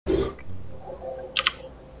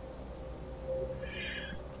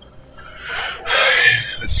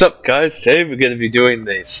Sup guys, today we're going to be doing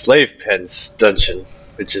the Slave Pens dungeon,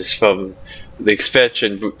 which is from the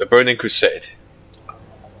expansion The Burning Crusade.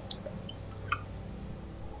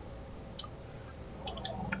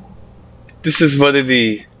 This is one of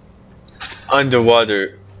the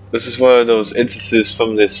underwater, this is one of those instances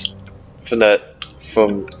from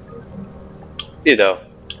you know,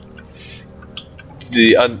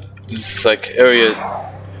 this is like area.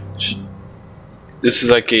 This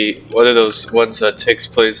is like one of those ones that takes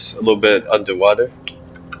place a little bit underwater.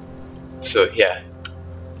 So yeah.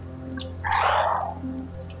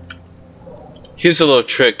 Here's a little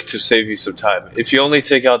trick to save you some time. If you only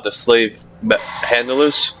take out the slave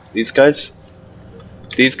handlers, these guys,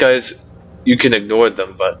 you can ignore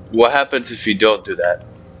them, but what happens if you don't do that?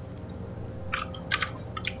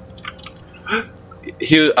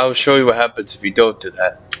 Here, I'll show you what happens if you don't do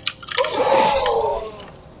that.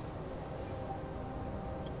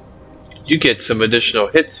 You get some additional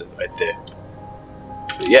hits right there.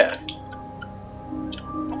 So yeah.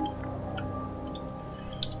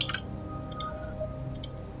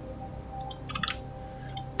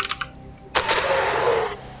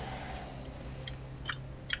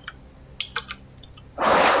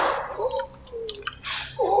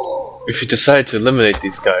 If you decide to eliminate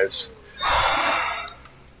these guys,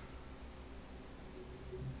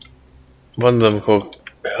 one of them will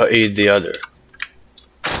aid the other.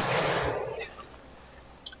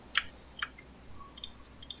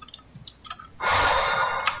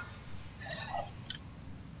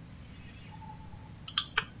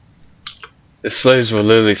 The slaves will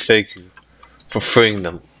literally thank you for freeing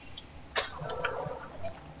them.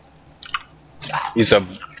 These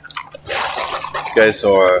guys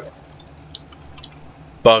are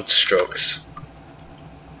bug strokes,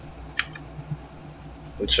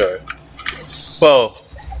 which are, well,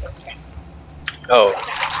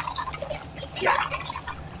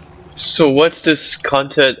 so what's this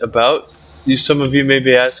content about? Some of you may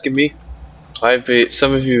be asking me.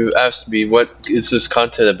 Some of you asked me, what is this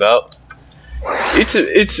content about?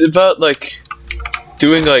 It's about like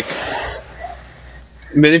doing like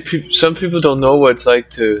some people don't know what it's like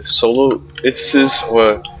to solo instances,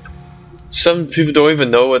 or some people don't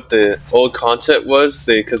even know what the old content was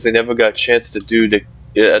because they never got a chance to do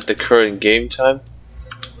it at the current game time.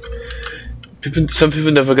 Some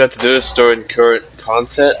people never got to do this during current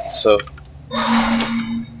content, so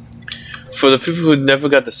for the people who never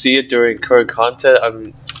got to see it during current content,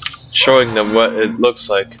 I'm showing them what it looks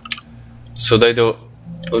like. So they don't.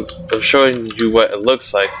 I'm showing you what it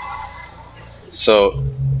looks like. So,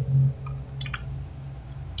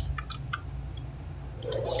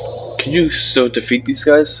 can you still defeat these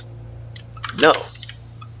guys? No.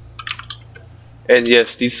 And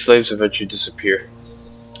yes, these slaves eventually disappear.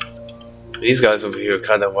 These guys over here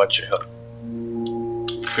kind of want your help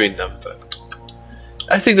freeing them, but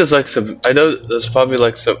I think there's like some. I know there's probably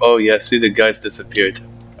like some. Oh yeah, see the guys disappeared.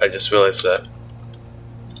 I just realized that.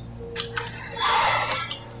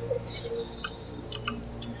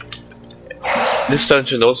 This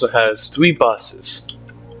dungeon also has 3 bosses.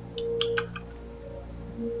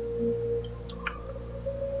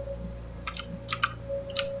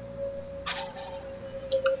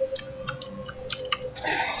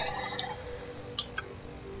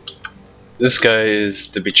 This guy is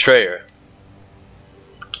the betrayer.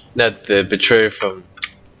 Not the betrayer from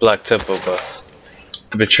Black Temple, but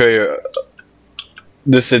the betrayer,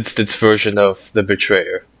 this instance version of the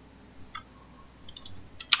betrayer.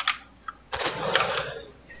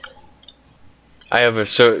 I have a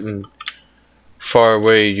certain far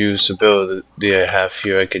away usability I have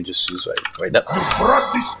here. I can just use right now. You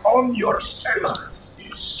brought this on yourself.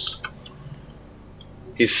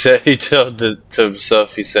 He said, he told to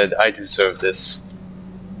himself, he said, I deserve this.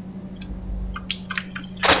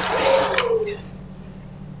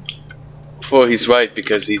 Well, he's right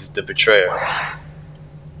because he's the betrayer.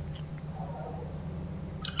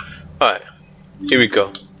 Alright, here we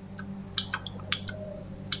go.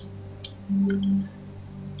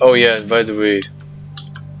 Oh yeah, and by the way,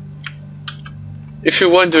 if you're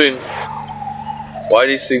wondering why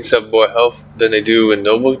these things have more health than they do in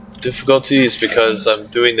normal difficulty, it's because I'm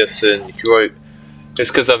doing this in heroic. It's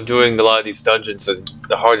because I'm doing a lot of these dungeons in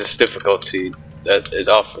the hardest difficulty that it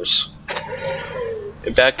offers.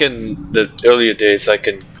 Back in the earlier days, I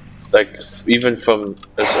can, like, even from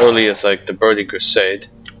as early as like the Burning Crusade,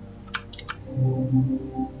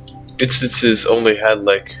 instances only had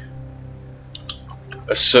like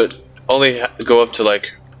only go up to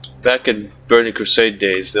like, back in Burning Crusade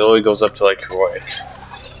days, it only goes up to like heroic.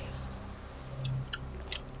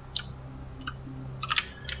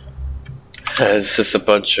 It's just a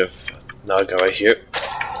bunch of Naga right here.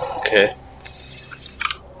 Okay.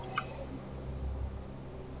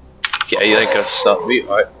 Yeah, you ain't gonna stop me,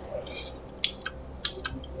 alright.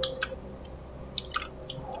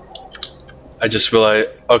 I just realized,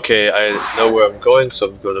 okay, I know where I'm going, so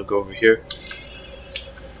I'm gonna go over here.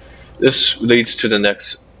 This leads to the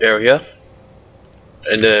next area.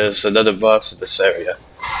 And there's another boss in this area.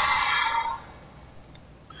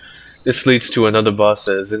 This leads to another boss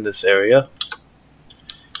that is in this area.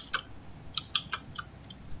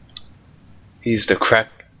 He's the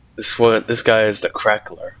crack. This guy is the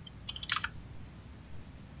crackler.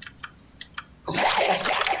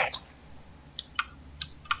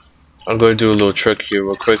 I'm going to do a little trick here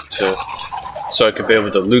real quick so I can be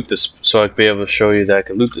able to loot this. So I can be able to show you that I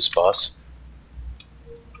can loot this boss.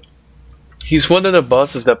 He's one of the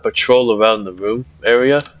bosses that patrol around the room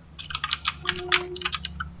area.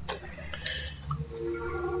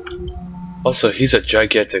 Also, he's a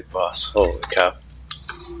gigantic boss. Holy cow.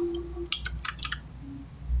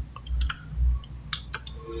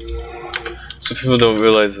 So people don't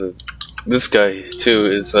realize that this guy too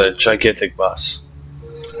is a gigantic boss.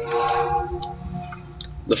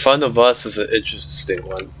 The final boss is an interesting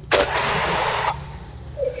one.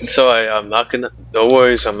 So I'm not gonna, no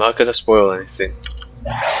worries, I'm not gonna spoil anything.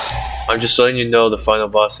 I'm just letting you know the final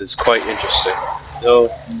boss is quite interesting. No,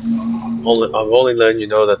 I'm only letting you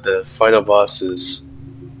know that the final boss is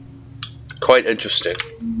quite interesting.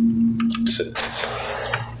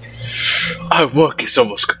 Our work is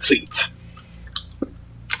almost complete.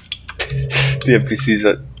 The NPCs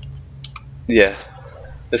are, yeah,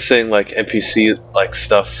 they're saying like NPC like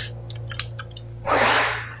stuff.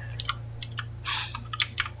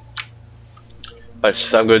 I'm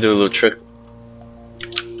gonna do a little trick.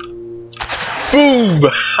 Boom!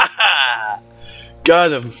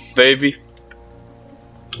 Got him, baby.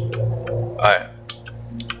 Alright.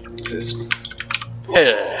 This.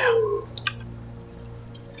 Yeah.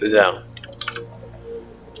 Down.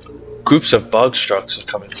 Groups of bog strucks are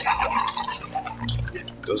coming.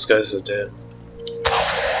 Those guys are dead.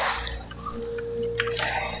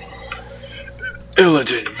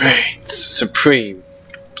 Illidan reigns supreme.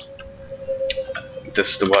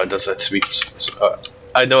 This is the one that does that to me.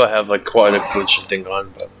 I know I have like quite a glitch thing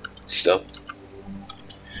on, but still.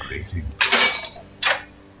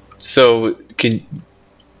 So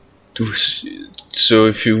so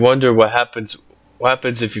if you wonder what happens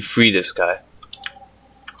if you free this guy,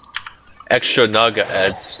 extra Naga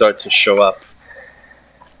ads start to show up.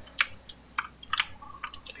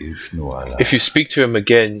 If you speak to him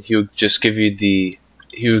again, he'll just give you the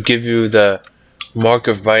Mark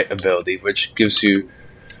of Right ability, which gives you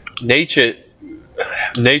nature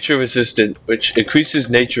resistant, which increases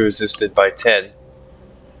nature resistant by 10,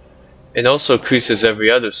 and also increases every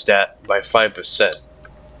other stat by 5%.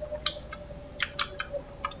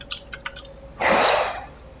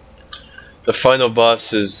 The final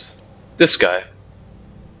boss is this guy.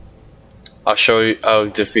 I'll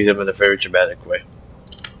defeat him in a very dramatic way.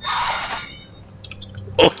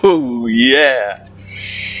 Oh yeah!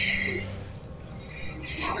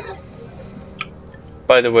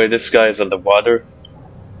 By the way, this guy is underwater.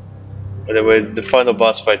 By the way, the final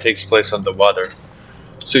boss fight takes place underwater.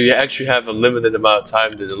 So you actually have a limited amount of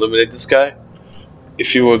time to eliminate this guy.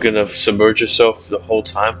 If you were gonna submerge yourself the whole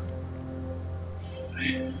time,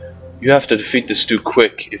 you have to defeat this dude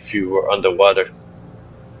quick if you were underwater.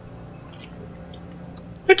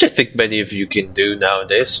 Which I think many of you can do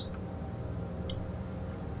nowadays.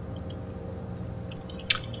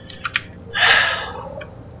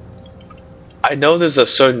 I know there's a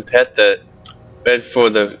certain pet that, and for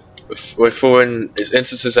when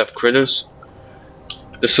instances have critters,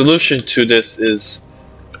 the solution to this is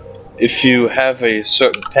if you have a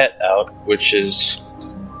certain pet out, which is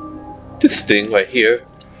this thing right here,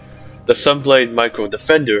 the Sunblade Micro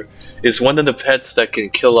Defender is one of the pets that can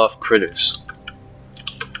kill off critters.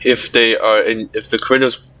 If the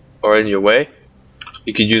critters are in your way,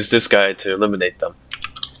 you can use this guy to eliminate them.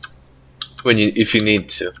 If you need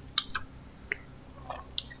to.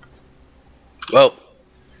 Well,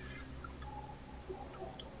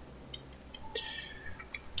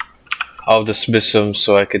 I'll dismiss him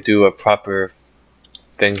so I could do a proper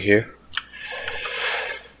thing here.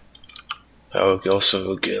 I'll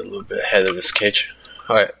also get a little bit ahead of this cage.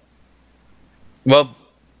 Alright. Well,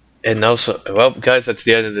 guys, that's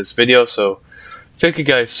the end of this video. So, thank you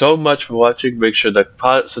guys so much for watching. Make sure to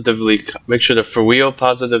for real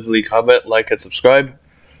positively comment, like, and subscribe.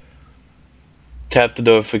 Tap the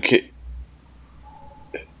notification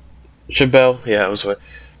bell. Yeah, I was right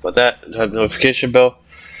about that. Tap the notification bell.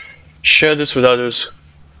 Share this with others.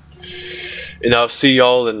 And I'll see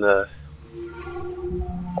y'all in the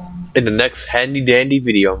in the next handy dandy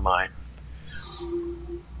video of mine.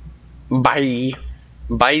 Bye.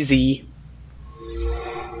 Bye, Z.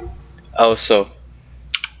 Also,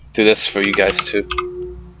 do this for you guys too.